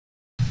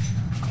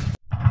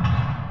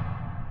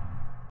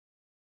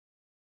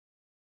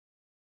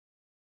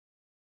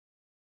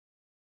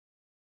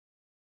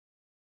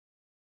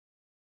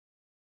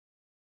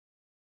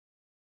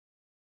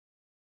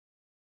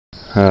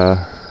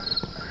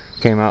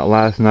Came out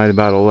last night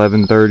about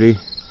 11:30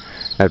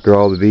 after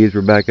all the bees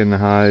were back in the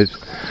hives.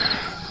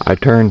 I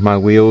turned my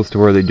wheels to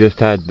where they just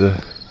had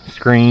the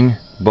screen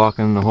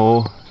blocking the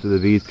hole so the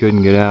bees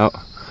couldn't get out.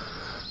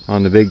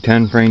 On the big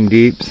 10-frame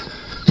deeps,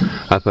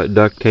 I put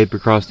duct tape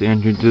across the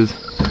entrances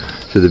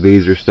so the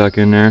bees are stuck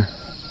in there.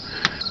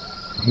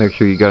 Make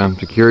sure you got them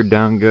secured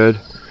down good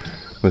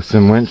with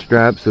some winch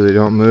straps so they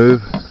don't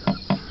move.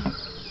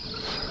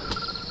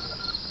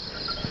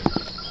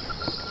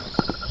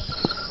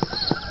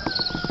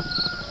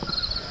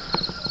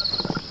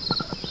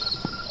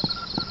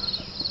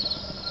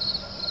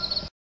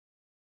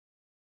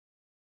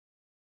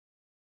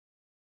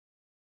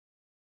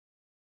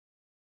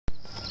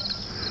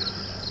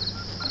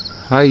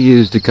 I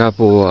used a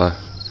couple,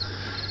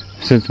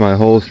 since my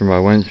holes for my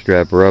winch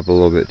strap were up a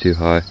little bit too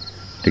high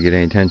to get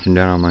any tension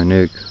down on my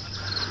nuke,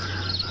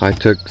 I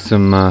took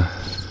some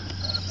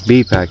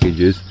bee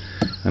packages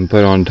and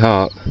put on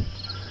top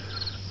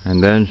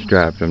and then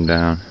strapped them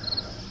down.